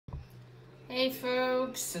Hey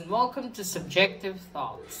folks, and welcome to Subjective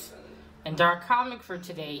Thoughts. And our comic for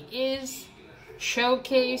today is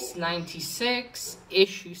Showcase 96,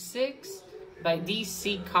 Issue 6 by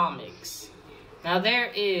DC Comics. Now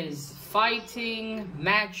there is fighting,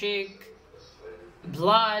 magic,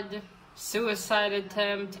 blood, suicide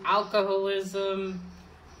attempt, alcoholism,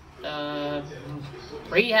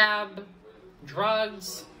 rehab,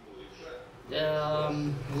 drugs,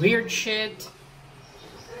 weird shit,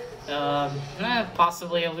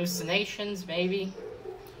 possibly hallucinations, maybe,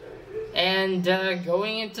 and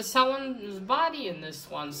going into someone's body in this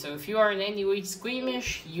one. So if you are in any way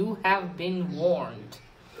squeamish, you have been warned.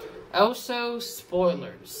 Also,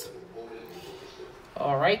 spoilers.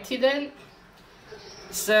 Alrighty then.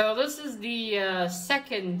 So this is the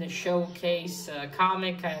second Showcase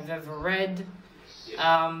comic I've ever read.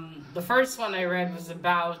 The first one I read was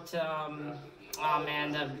about,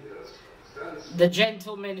 the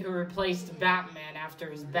gentleman who replaced Batman after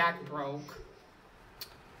his back broke.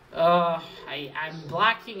 I'm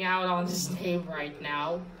blacking out on his name right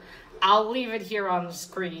now. I'll leave it here on the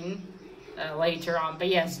screen later on. But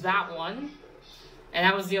yes, that one. And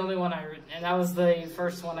that was the only one I read. And that was the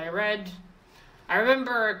first one I read. I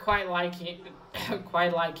remember quite liking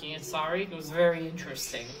it, sorry. It was very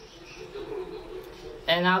interesting.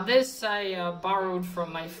 And now this I borrowed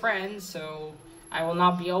from my friend, so I will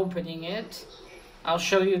not be opening it. I'll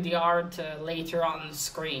show you the art later on the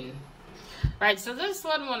screen. Right, so this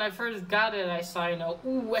one, when I first got it, I saw,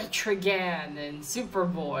 ooh, Etrigan and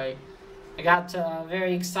Superboy. I got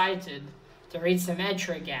very excited to read some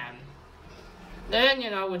Etrigan. Then,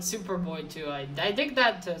 with Superboy too, I dig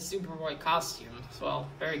that Superboy costume as well.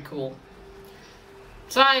 Very cool.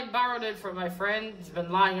 So I borrowed it from my friend. It's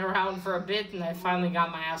been lying around for a bit, and I finally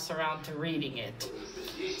got my ass around to reading it.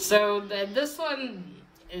 So this one,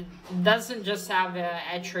 it doesn't just have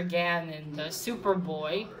Etrigan and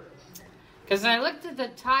Superboy. Because when I looked at the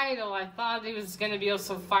title, I thought it was going to be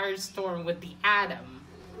also Firestorm with the Atom.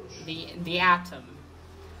 The Atom.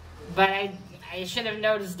 But I should have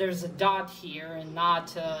noticed there's a dot here and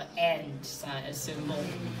not end symbol.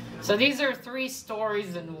 So these are 3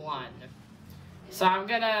 stories in one. So I'm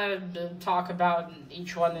gonna talk about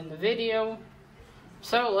each one in the video.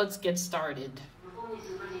 So let's get started.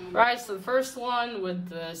 Right, so the first one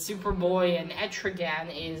with Superboy and Etrigan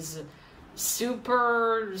is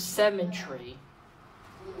Super Symmetry.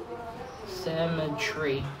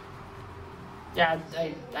 Symmetry. Yeah,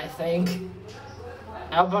 I think.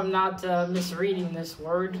 I hope I'm not misreading this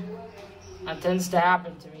word. That tends to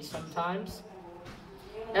happen to me sometimes.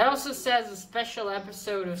 It also says a special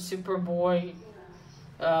episode of Superboy,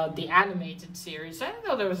 the animated series. I didn't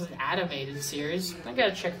know there was an animated series. I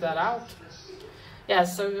gotta check that out. Yeah,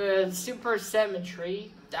 so Super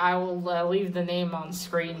Symmetry. I will leave the name on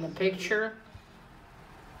screen in the picture.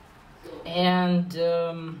 And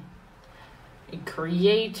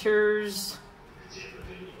creators.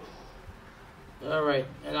 Alright,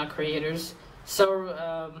 not creators.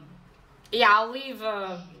 So yeah, I'll leave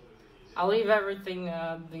everything,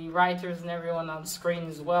 the writers and everyone on screen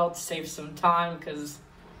as well to save some time, because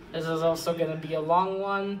this is also going to be a long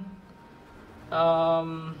one.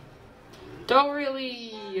 Don't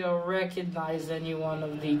really recognize any one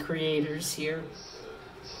of the creators here.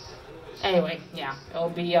 Anyway, yeah, it'll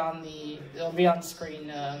be on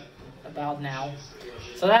screen about now.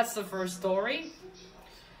 So that's the first story.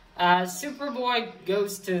 Superboy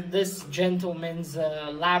goes to this gentleman's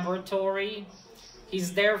laboratory.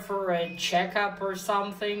 He's there for a checkup or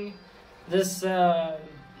something. This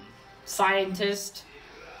scientist,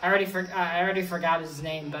 I already forgot his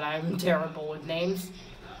name, but I'm terrible with names.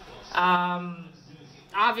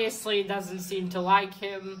 Obviously doesn't seem to like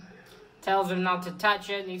him. Tells him not to touch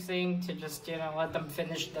anything, to just, let them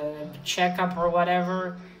finish the checkup or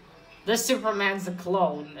whatever. This Superman's a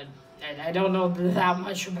clone, and I don't know that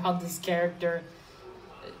much about this character.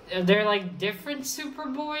 Are there, like, different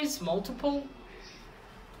Superboys? Multiple?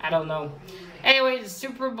 I don't know. Anyways,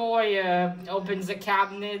 Superboy opens a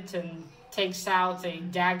cabinet and takes out a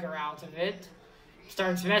dagger out of it.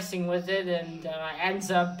 Starts messing with it and ends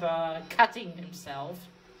up cutting himself.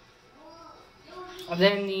 And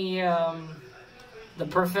then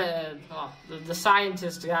the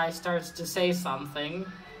scientist guy starts to say something.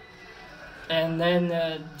 And then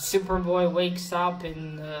Superboy wakes up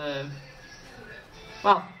in,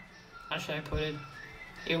 how should I put it?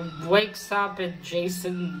 It wakes up at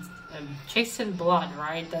Jason Blood,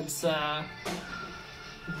 right? That's not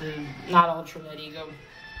Alternate Ego.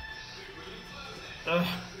 Ugh,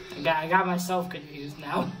 I got myself confused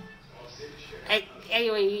now.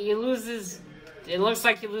 Anyway, he loses it looks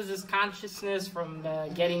like he loses consciousness from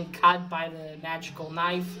getting cut by the magical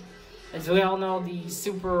knife. As we all know, the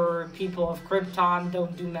super people of Krypton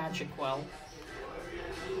don't do magic well.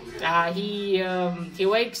 He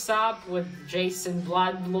wakes up with Jason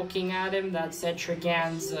Blood looking at him. That's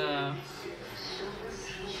Etrigan's,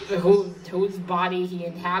 whose body he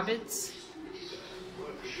inhabits.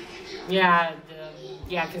 Yeah,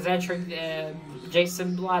 because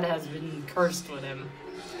Jason Blood has been cursed with him.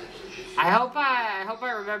 I hope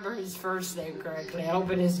I remember his first name correctly. I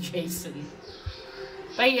hope it is Jason.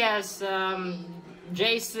 But yes,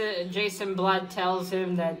 Jason Blood tells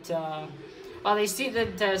him that, well, they see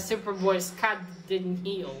that Superboy's cut didn't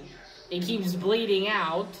heal. He keeps bleeding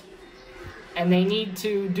out, and they need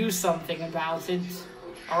to do something about it,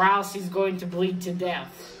 or else he's going to bleed to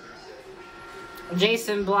death.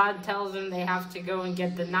 Jason Blood tells him they have to go and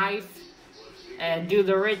get the knife and do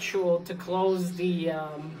the ritual to close the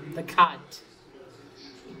cut.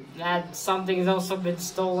 That something has also been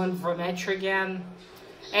stolen from Etrigan.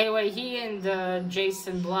 Anyway, he and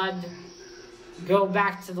Jason Blood go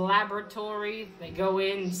back to the laboratory. They go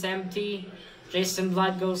in, it's empty. Jason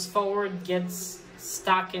Blood goes forward, gets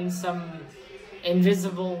stuck in some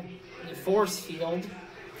invisible force field.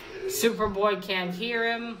 Superboy can't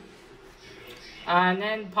hear him. And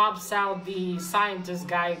then pops out the scientist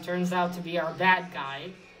guy who turns out to be our bad guy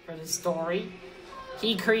for the story.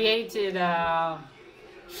 He created a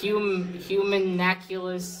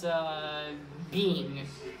human-naculous being.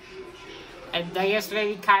 And I guess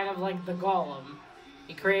maybe kind of like the Golem.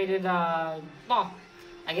 He created well,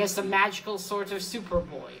 I guess a magical sort of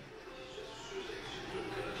Superboy.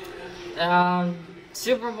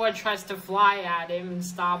 Superboy tries to fly at him and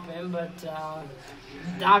stop him, but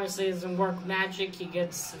obviously it doesn't work magic. He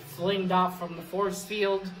gets flinged off from the force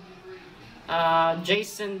field.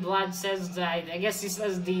 Jason Blood says that, I guess he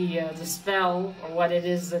says the spell, or what it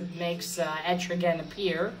is that makes Etrigan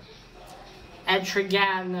appear.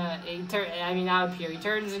 Etrigan, not appear, he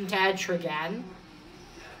turns into Etrigan.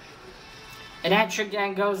 And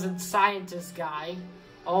Etrigan goes at the scientist guy,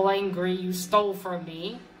 all angry, you stole from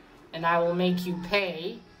me, and I will make you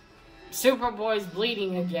pay. Superboy's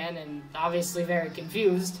bleeding again, and obviously very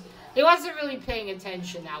confused. He wasn't really paying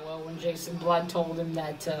attention that well when Jason Blood told him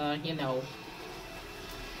that, you know,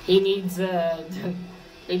 he needs to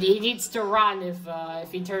run if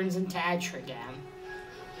he turns into Etrigan.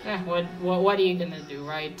 What are you gonna do,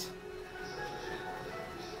 right?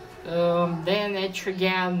 Then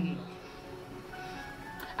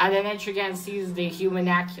Etrigan sees the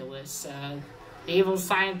human-naculous. The evil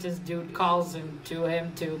scientist dude calls to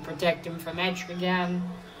him to protect him from Etrigan.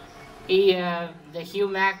 The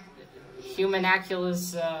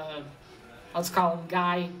human-naculous, let's call him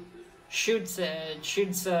guy, shoots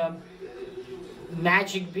a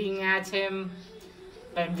magic being at him.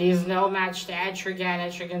 But there's no match to Etrigan.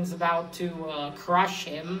 Etrigan's about to crush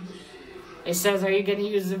him. He says, are you going to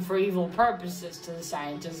use him for evil purposes, to the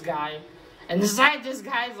scientist guy? And the scientist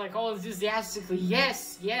guy is like, all enthusiastically,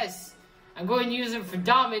 yes, yes. I'm going to use him for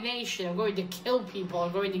domination. I'm going to kill people.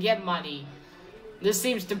 I'm going to get money. This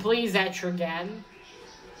seems to please Etrigan.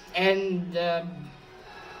 And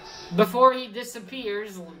before he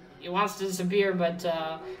disappears, he wants to disappear, but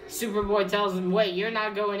Superboy tells him, wait, you're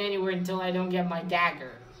not going anywhere until I don't get my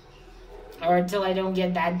dagger. Or until I don't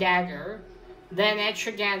get that dagger. Then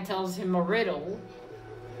Etrigan tells him a riddle,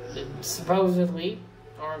 supposedly,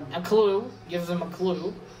 or a clue, gives him a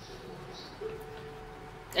clue.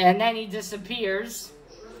 And then he disappears.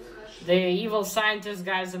 The evil scientist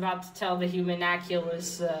guy is about to tell the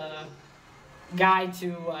human-naculous guy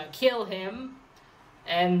to kill him.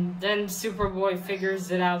 And then Superboy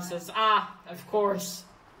figures it out, says, of course.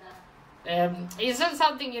 He said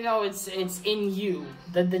something, you know, it's in you.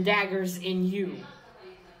 The dagger's in you.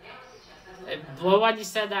 Well, when he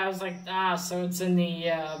said that, I was like, so it's in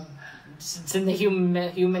the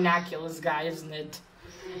human-naculous guy, isn't it?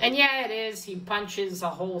 And yeah, it is. He punches a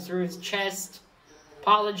hole through his chest,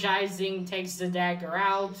 apologizing, takes the dagger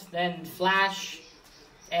out, then flash,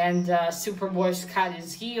 and Superboy's cut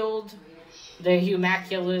is healed. The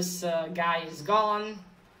human-naculous guy is gone,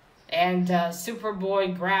 and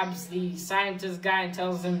Superboy grabs the scientist guy and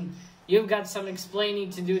tells him, you've got some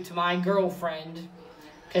explaining to do to my girlfriend,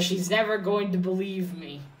 because she's never going to believe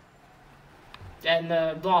me. And,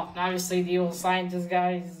 well, obviously the old scientist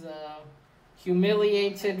guy is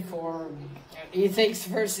humiliated for, he thinks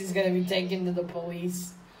first he's going to be taken to the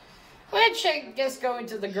police, which I guess going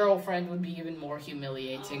to the girlfriend would be even more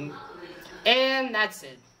humiliating. And that's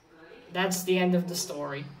it. That's the end of the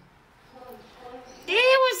story.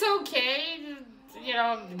 It was okay. You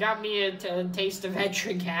know, got me a taste of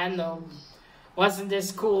Etrigan, though. wasn't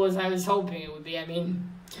as cool as I was hoping it would be. I mean,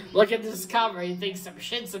 look at this cover. You think some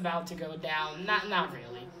shit's about to go down. Not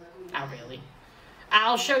really. Not really.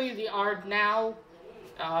 I'll show you the art now.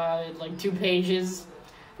 Like 2 pages.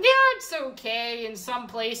 The art's okay. In some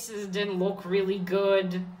places, it didn't look really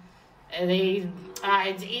good. And it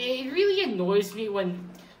really annoys me when,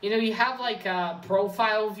 you have like a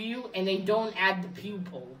profile view and they don't add the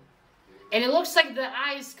pupil. And it looks like the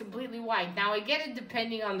eye is completely white. Now, I get it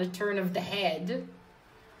depending on the turn of the head.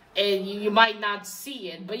 And you might not see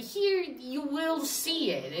it. But here, you will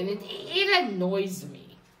see it. And it annoys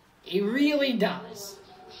me. It really does.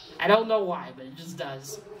 I don't know why, but it just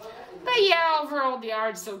does. But yeah, overall, the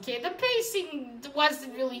art's okay. The pacing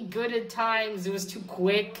wasn't really good at times. It was too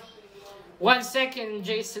quick. 1 second,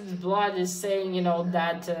 Jason's blood is saying,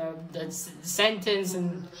 that sentence,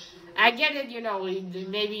 and I get it,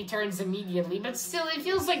 maybe he turns immediately, but still, it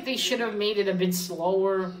feels like they should have made it a bit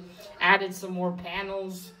slower, added some more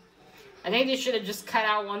panels. I think they should have just cut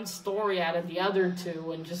out one story out of the other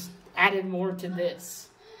 2 and just added more to this.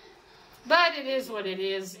 But it is what it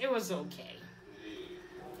is. It was okay.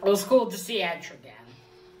 It was cool to see Etrigan.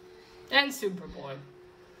 And Superboy.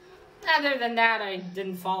 Other than that, I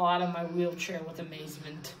didn't fall out of my wheelchair with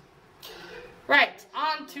amazement. Right,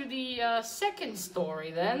 on to the second story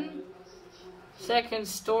then. Second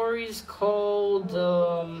story's called,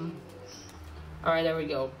 alright, there we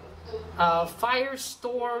go.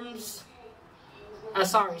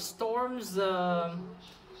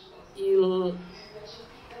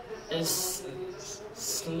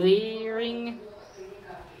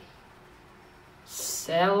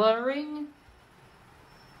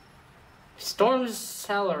 Storms,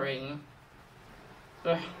 cellaring.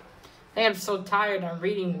 Ugh. I am so tired I'm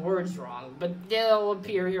reading words wrong, but they'll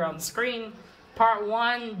appear here on the screen. Part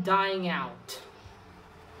 1, Dying Out.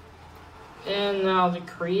 And now the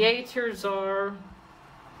creators are...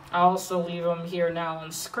 I'll also leave them here now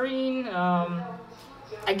on screen.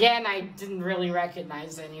 Again, I didn't really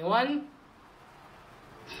recognize anyone.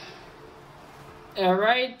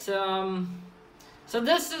 Alright, so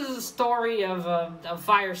this is a story of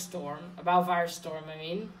Firestorm, about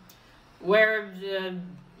Firestorm, where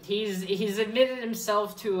he's admitted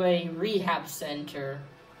himself to a rehab center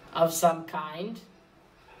of some kind.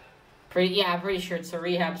 Pretty sure it's a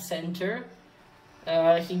rehab center.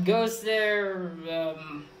 He goes there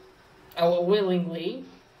willingly.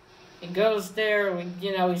 He goes there. We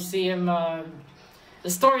see him. The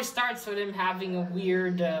story starts with him having a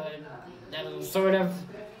weird, sort of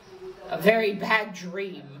a very bad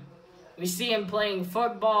dream. We see him playing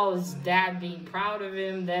football, his dad being proud of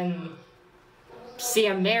him, then see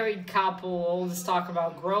a married couple, all this talk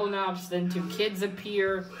about grown-ups, then 2 kids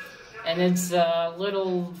appear, and it's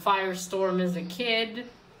little Firestorm as a kid,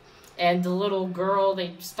 and the little girl,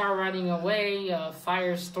 they start running away,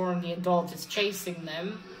 Firestorm, the adult, is chasing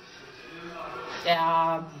them.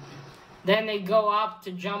 Then they go up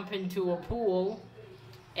to jump into a pool,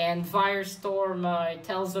 and Firestorm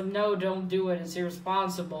tells them, no, don't do it, it's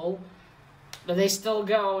irresponsible. But they still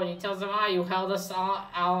go, and he tells them, you held us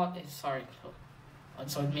out. Sorry,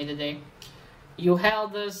 that's what me today. You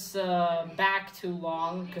held us back too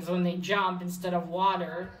long, because when they jump, instead of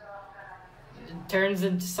water, it turns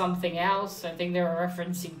into something else. I think they were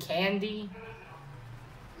referencing candy.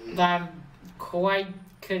 But I'm quite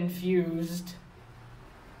confused.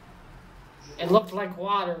 It looked like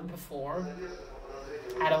water before.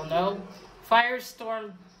 I don't know.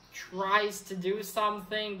 Firestorm tries to do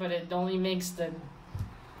something, but it only makes the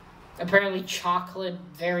apparently chocolate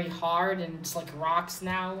very hard, and it's like rocks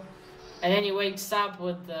now. And then he wakes up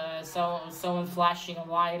with someone flashing a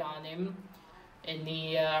light on him in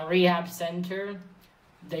the rehab center.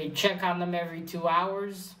 They check on them every 2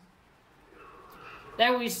 hours.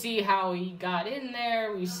 Then we see how he got in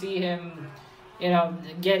there. We see him,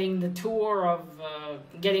 getting a tour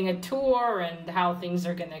and how things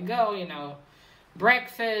are gonna go.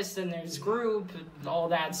 Breakfast, and there's group, and all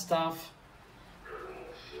that stuff.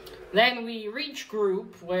 Then we reach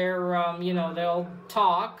group where, they'll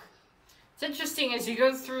talk. It's interesting, as you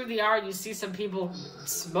go through the art, you see some people,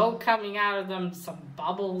 smoke coming out of them, some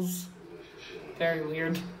bubbles. Very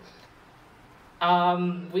weird.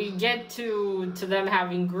 We get to them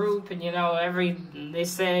having group, and, they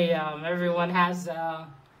say everyone has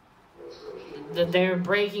their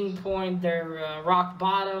breaking point, their rock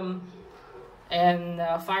bottom. And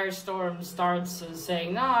Firestorm starts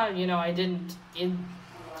saying, no, I didn't...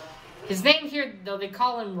 His name here, though, they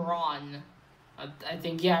call him Ron. I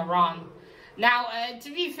think, yeah, Ron. Now, to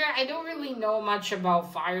be fair, I don't really know much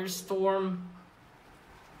about Firestorm.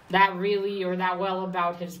 That well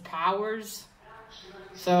about his powers.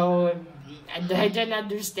 So I didn't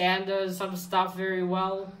understand some stuff very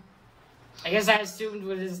well. I guess I assumed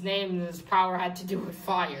with his name his power had to do with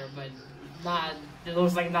fire, but not. It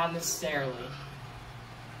looks like not necessarily.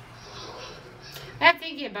 I'm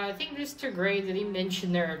thinking about it. I think Mr. Gray, did he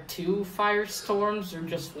mention there are 2 firestorms or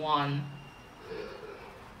just 1?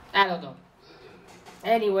 I don't know.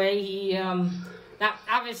 Anyway, he now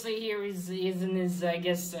obviously here he's in his I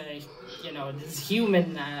guess you know, his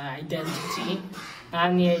human identity,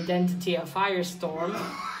 not the identity of Firestorm.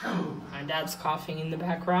 My dad's coughing in the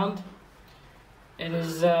background. In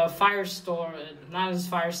his Firestorm, not his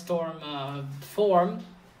Firestorm form.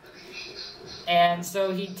 And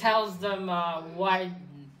so he tells them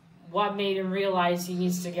what made him realize he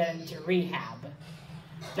needs to get into rehab.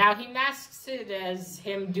 Now he masks it as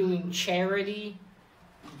him doing charity.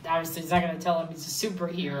 Obviously, he's not going to tell him he's a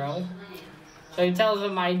superhero. So he tells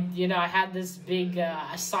him, I had this big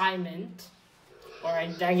assignment. Or I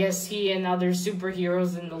guess he and other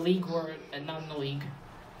superheroes in the league were, not in the league.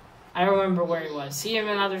 I don't remember where he was. He and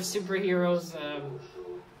other superheroes,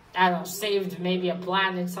 I don't know, saved maybe a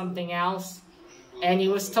planet, something else. And he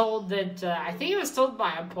was told that, I think he was told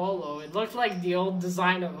by Apollo. It looked like the old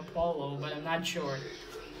design of Apollo, but I'm not sure.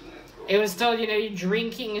 It was told, your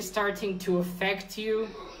drinking is starting to affect you.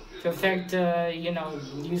 To affect,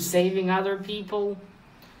 you saving other people.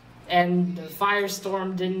 And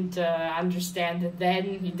Firestorm didn't understand it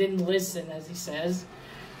then. He didn't listen, as he says.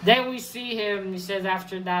 Then we see him, he says,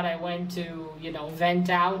 after that I went to, vent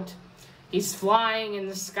out. He's flying in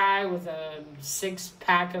the sky with a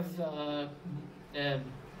 6-pack of,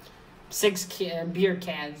 6 beer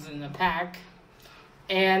cans in the pack.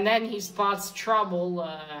 And then he spots trouble,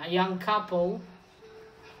 a young couple.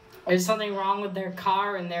 There's something wrong with their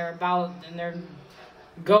car, and they're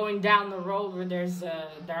going down the road where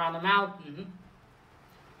they're on a mountain.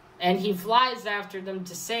 And he flies after them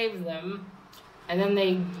to save them. And then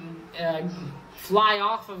they fly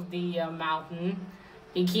off of the mountain.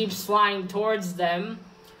 He keeps flying towards them.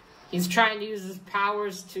 He's trying to use his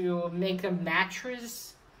powers to make a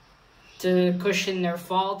mattress to cushion their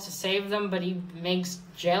fall to save them, but he makes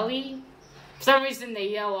jelly. For some reason they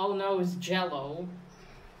yell, "Oh no, it's Jello."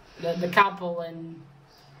 The couple, and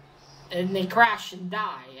they crash and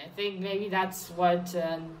die. I think maybe that's what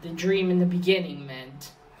the dream in the beginning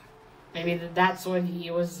meant. Maybe that's what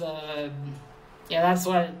he was. Yeah,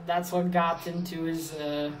 that's what got into his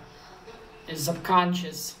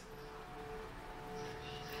subconscious.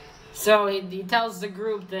 So he tells the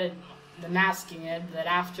group that the masking it that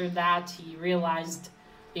after that he realized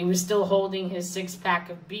he was still holding his 6-pack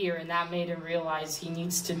of beer, and that made him realize he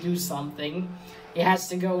needs to do something. He has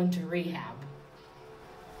to go into rehab.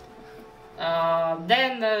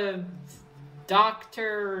 Then the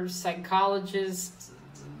doctor, psychologist,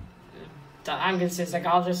 I'm gonna say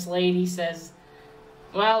psychologist lady says,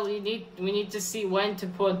 well, we need to see when to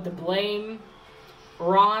put the blame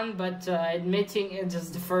on, but admitting it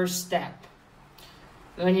is the first step.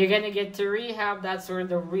 When you're gonna get to rehab, that's where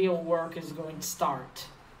the real work is going to start.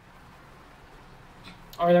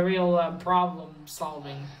 Or the real problem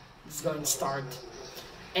solving is going to start.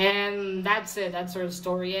 And that's it. That's where the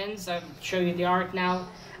story ends. I'll show you the art now.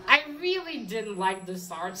 I really didn't like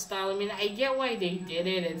this art style. I mean, I get why they did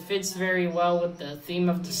it. It fits very well with the theme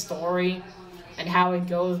of the story and how it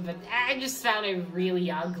goes, but I just found it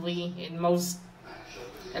really ugly in most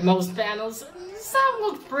panels. Some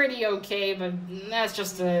looked pretty okay, but that's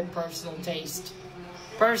just a personal taste.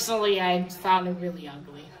 Personally, I found it really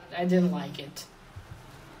ugly. I didn't like it.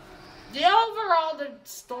 Overall, the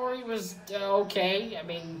story was okay. I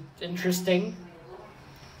mean, interesting.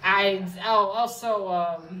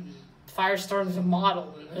 Also, Firestorm's a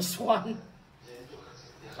model in this one.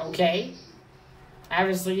 Okay. I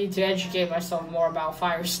obviously need to educate myself more about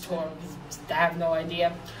Firestorm. I have no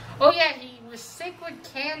idea. Oh yeah, he was sick with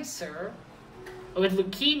cancer, with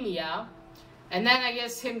leukemia, and then I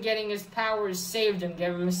guess him getting his powers saved him,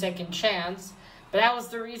 gave him a second chance. But that was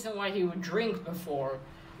the reason why he would drink before.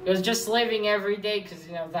 It was just living every day because,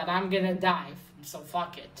 that I'm gonna die, so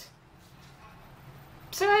fuck it.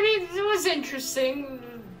 So, I mean, it was interesting.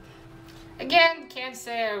 Again, can't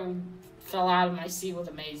say I fell out of my seat with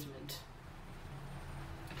amazement.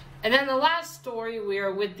 And then the last story, we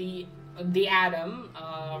are with the Atom,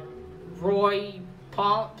 Roy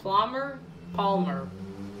Palmer?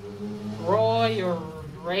 Roy or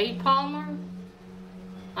Ray Palmer?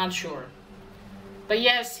 Not sure. But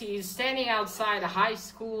yes, he's standing outside a high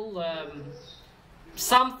school.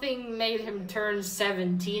 Something made him turn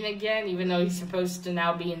 17 again, even though he's supposed to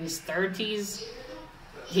now be in his 30s.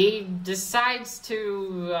 He decides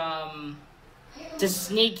to to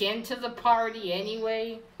sneak into the party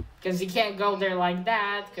anyway, because he can't go there like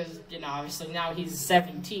that, because, you know, obviously now he's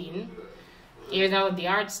 17. Even though the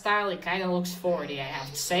art style, it kind of looks 40, I have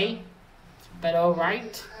to say. But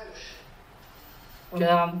alright. You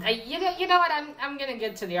know what, I'm gonna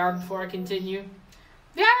get to the art before I continue.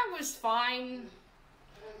 The art was fine.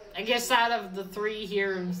 I guess out of the three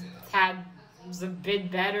here, was a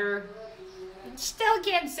bit better. Still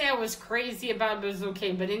can't say I was crazy about it, but it was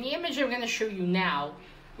okay. But in the image I'm going to show you now,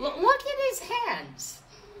 look at his hands.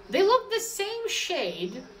 They look the same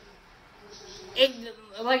shade,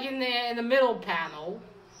 like in the middle panel,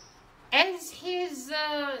 as his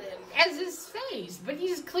face. But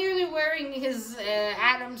he's clearly wearing his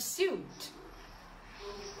Adam suit.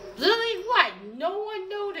 Literally, what? No one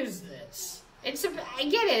noticed this. I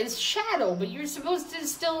get it, it's shadow, but you're supposed to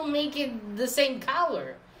still make it the same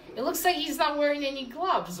color. It looks like he's not wearing any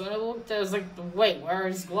gloves. When I looked, I was like, wait, where are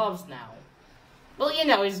his gloves now? Well, you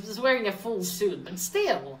know, he's wearing a full suit, but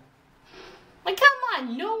still. Like, come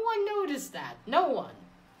on, no one noticed that. No one.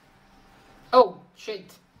 Oh,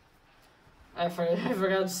 shit. I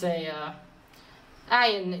forgot to say,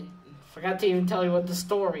 I forgot to even tell you what the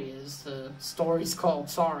story is. The story's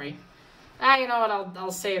called, sorry. You know what,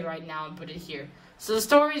 I'll say it right now and put it here. So the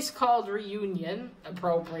story's called Reunion,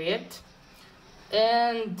 appropriate.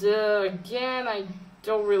 And, again, I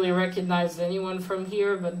don't really recognize anyone from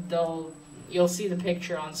here, but you'll see the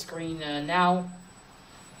picture on screen now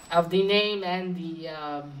of the name and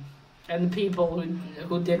the people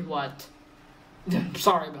who did what.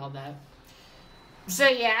 Sorry about that. So,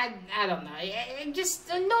 yeah, I don't know. Just,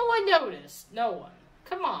 no one noticed. No one.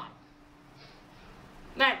 Come on.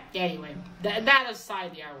 Anyway, that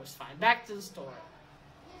aside, the art was fine. Back to the story.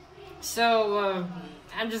 So,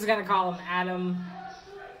 I'm just gonna call him Adam,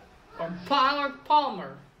 or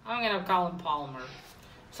Palmer. I'm gonna call him Palmer.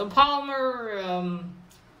 So Palmer,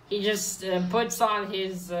 he just puts on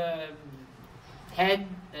his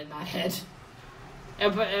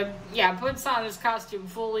puts on his costume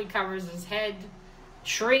fully, covers his head,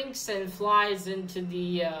 shrinks and flies into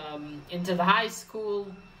the high school.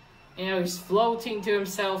 You know, he's floating to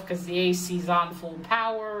himself because the AC's on full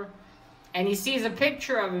power. And he sees a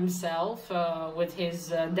picture of himself with his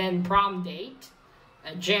then prom date,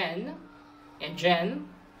 Jen. And Jen,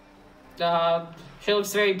 she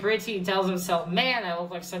looks very pretty. He tells himself, man, I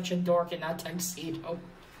look like such a dork in that tuxedo.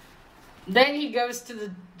 Then he goes to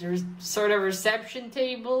the sort of reception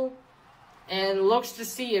table and looks to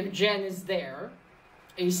see if Jen is there.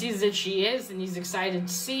 He sees that she is, and he's excited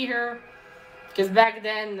to see her. Because back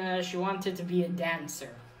then, she wanted to be a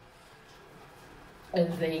dancer.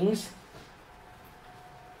 And things.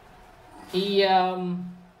 What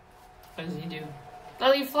does he do?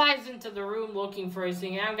 Well, he flies into the room looking for his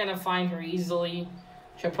thing. I'm gonna find her easily.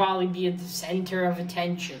 She'll probably be at the center of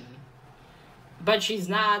attention. But she's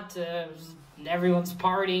not. Everyone's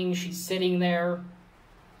partying. She's sitting there,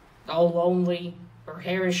 all lonely. Her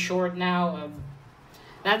hair is short now.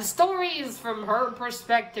 Now, the story is from her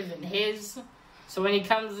perspective and his. So when he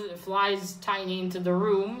flies Tiny into the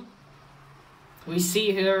room, we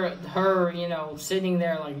see her, you know, sitting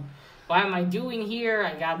there like, what am I doing here?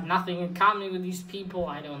 I got nothing in common with these people.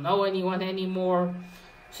 I don't know anyone anymore.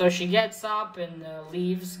 So she gets up and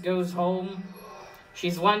leaves, goes home.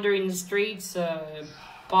 She's wandering the streets. The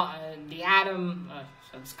Atom,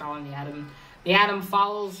 let's call him the Atom. The Atom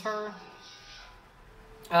follows her.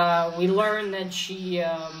 We learn that she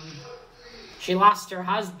lost her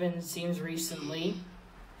husband, it seems, recently.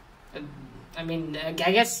 I mean, I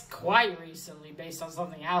guess quite recently, based on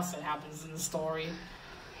something else that happens in the story.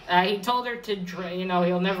 He told her to, you know,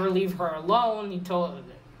 he'll never leave her alone.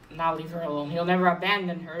 Not leave her alone. He'll never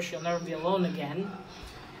abandon her. She'll never be alone again.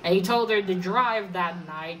 And he told her to drive that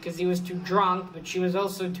night because he was too drunk, but she was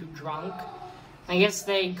also too drunk. I guess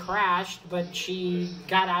they crashed, but she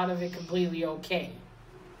got out of it completely okay.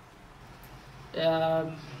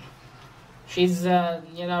 She's,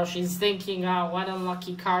 you know, she's thinking, what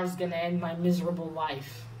unlucky car is going to end my miserable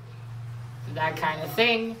life? That kind of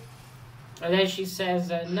thing. And then she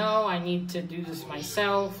says, no, I need to do this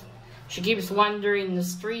myself. She keeps wandering the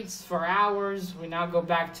streets for hours. We now go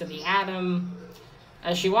back to the Atom.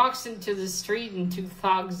 She walks into the street and two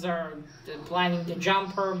thugs are planning to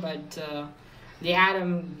jump her, but the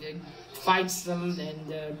Atom fights them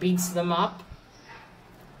and beats them up,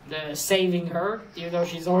 saving her, even though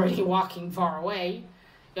she's already walking far away.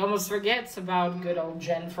 He almost forgets about good old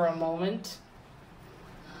Jen for a moment.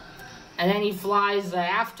 And then he flies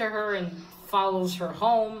after her and follows her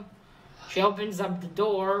home. She opens up the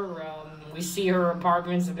door. We see her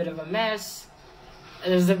apartment's a bit of a mess.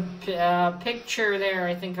 There's a picture there,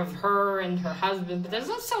 I think, of her and her husband, but there's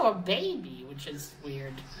also a baby, which is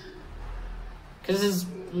weird. Because there's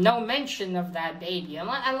no mention of that baby.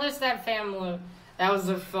 Unless that family, that was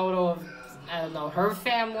a photo of, I don't know, her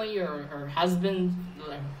family or her husband,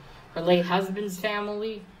 her late husband's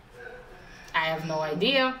family. I have no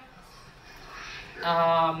idea.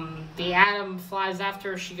 The Atom flies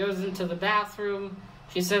after her. She goes into the bathroom.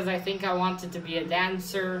 She says, I think I wanted to be a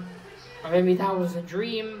dancer. Or maybe that was a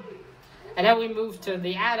dream. And then we move to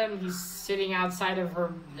the Atom. He's sitting outside of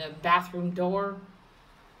her bathroom door.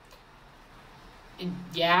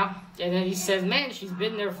 Yeah. And then he says, man, she's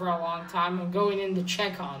been there for a long time. I'm going in to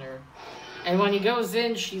check on her. And when he goes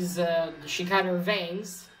in, she cut her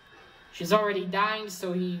veins. She's already dying,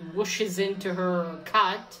 so he whooshes into her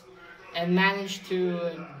cut and managed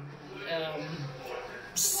to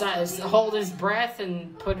hold his breath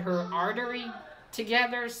and put her artery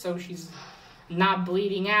together so she's not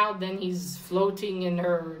bleeding out. Then he's floating in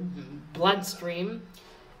her bloodstream,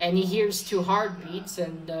 and he hears 2 heartbeats,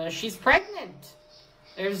 and she's pregnant.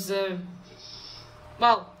 There's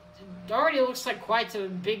well, it already looks like quite a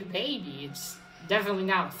big baby. It's definitely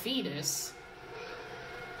not a fetus.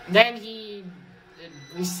 Then we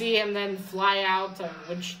see him then fly out,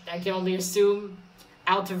 which I can only assume,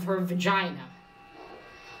 out of her vagina.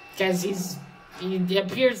 Because he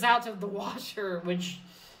appears out of the washer, which,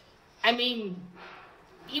 I mean,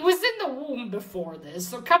 he was in the womb before this,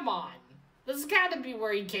 so come on. This has got to be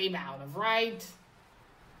where he came out of, right?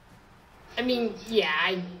 I mean,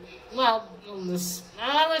 yeah, unless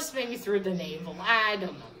maybe through the navel. I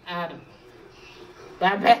don't know.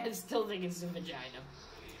 But I still think it's the vagina.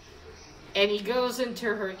 And he goes into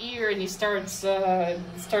her ear and he starts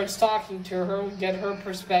talking to her, get her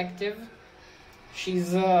perspective. She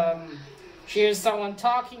hears someone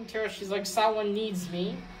talking to her. She's like, someone needs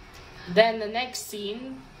me. Then the next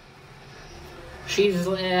scene, she's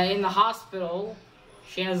in the hospital.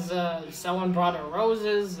 She has someone brought her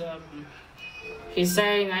roses. She's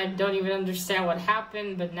saying, I don't even understand what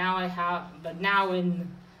happened, but now in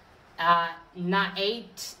not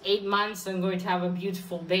 8 months, I'm going to have a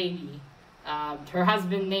beautiful baby. Her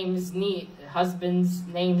husband's name is Neil,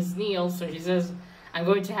 so she says, I'm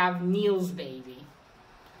going to have Neil's baby.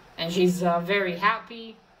 And she's very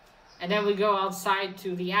happy. And then we go outside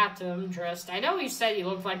to the Atom dressed. I know he said he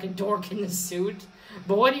looked like a dork in the suit,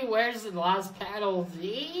 but what he wears in the last panel,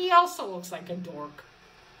 he also looks like a dork.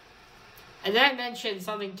 And then I mentioned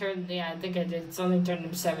something turned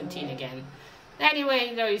him 17 again. Anyway,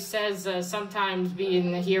 you know, he says sometimes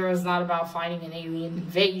being a hero is not about fighting an alien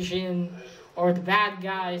invasion or the bad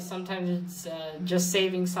guys. Sometimes it's just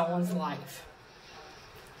saving someone's life.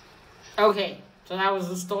 Okay, so that was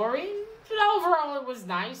the story. But overall, it was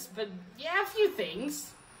nice, but yeah, a few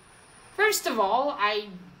things. First of all,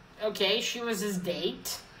 she was his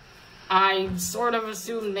date. I sort of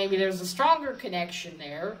assumed maybe there's a stronger connection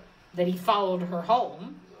there, that he followed her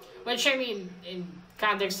home. Which, I mean, in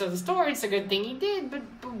context of the story, it's a good thing he did, but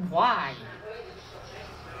why?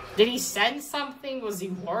 Did he sense something? Was he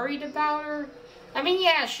worried about her? I mean,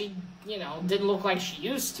 yeah, she, didn't look like she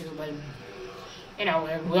used to, but,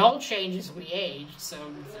 we all change as we age, so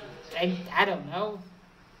I don't know.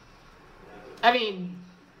 I mean,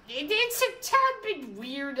 it's a tad bit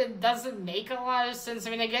weird and doesn't make a lot of sense.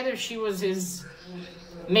 I mean, I get if she was his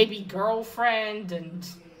maybe girlfriend and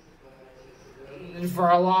for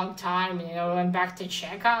a long time, went back to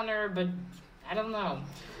check on her, but I don't know.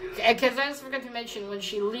 Because I just forgot to mention, when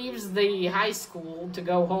she leaves the high school to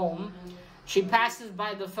go home, she passes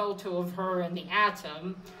by the photo of her and the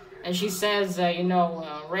Atom, and she says,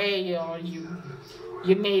 Ray,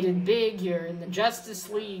 you made it big, you're in the Justice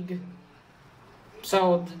League.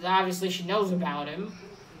 So, obviously she knows about him.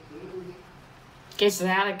 In case they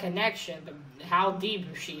had a connection, but how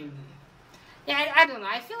deep is she? Yeah, I don't know.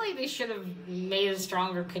 I feel like they should have made a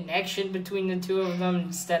stronger connection between the two of them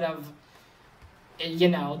instead of,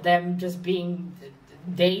 them just being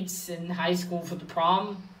dates in high school for the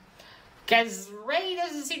prom. Because Ray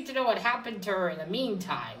doesn't seem to know what happened to her in the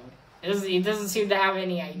meantime. He doesn't seem to have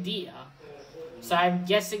any idea. So I'm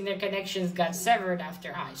guessing their connections got severed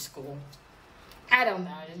after high school. I don't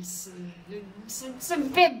know. It's a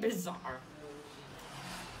bit bizarre.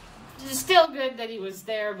 It's still good that he was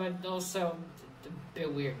there, but also a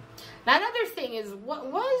bit weird. Now, another thing is, what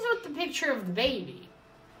is with the picture of the baby?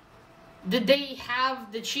 Did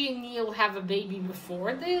she and Neil have a baby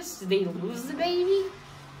before this? Did they lose the baby?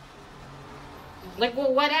 Like,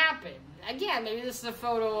 well, what happened? Again, maybe this is a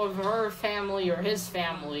photo of her family or his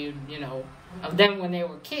family, of them when they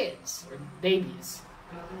were kids or babies.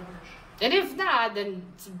 And if not, then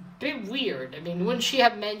it's a bit weird. I mean, wouldn't she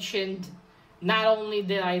have mentioned, not only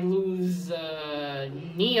did I lose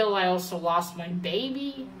Neil, I also lost my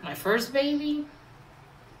baby, my first baby?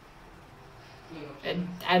 And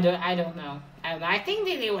I don't know. And I think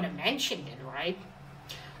they would have mentioned it, right?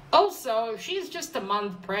 Also, if she's just a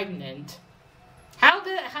month pregnant, how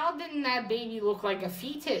didn't that baby look like a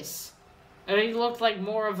fetus? Or he looked like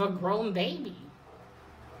more of a grown baby?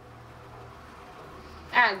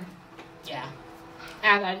 And yeah,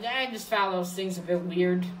 and I just found those things a bit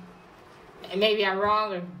weird. And maybe I'm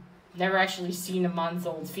wrong. I've never actually seen a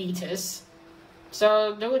month-old fetus,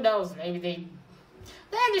 so who knows? Maybe they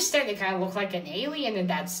understand they kind of look like an alien in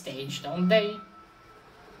that stage, don't they?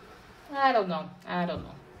 I don't know.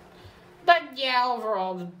 But yeah,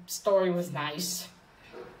 overall the story was nice.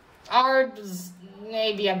 Art was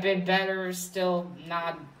maybe a bit better. Still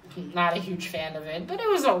not a huge fan of it, but it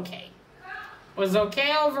was okay.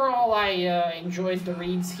 Overall. I enjoyed the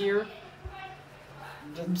reads here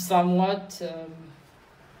somewhat. And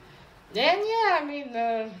yeah, I mean,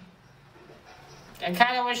 I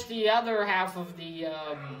kind of wish the other half of the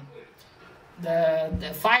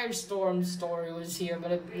Firestorm story was here,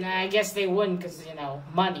 but I guess they wouldn't because, you know,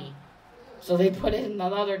 money. So they put it in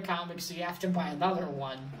another comic, so you have to buy another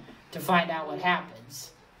one to find out what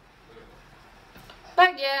happens.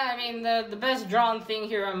 But yeah, I mean, the best drawn thing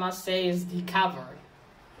here, I must say, is the cover.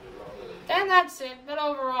 And that's it. But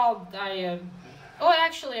overall, it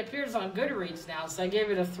actually appears on Goodreads now, so I gave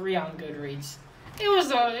it a 3 on Goodreads. It was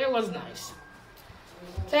nice.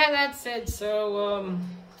 So yeah, that's it. So,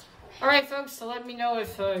 alright folks, so let me know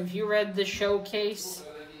if you read the showcase.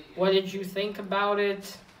 What did you think about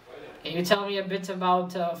it? Can you tell me a bit about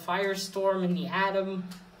Firestorm and the Atom?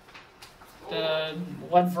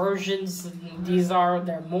 What versions these are?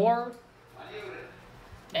 There more?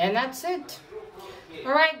 And that's it.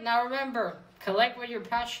 Alright, now remember, collect what you're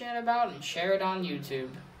passionate about and share it on YouTube.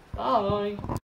 Bye!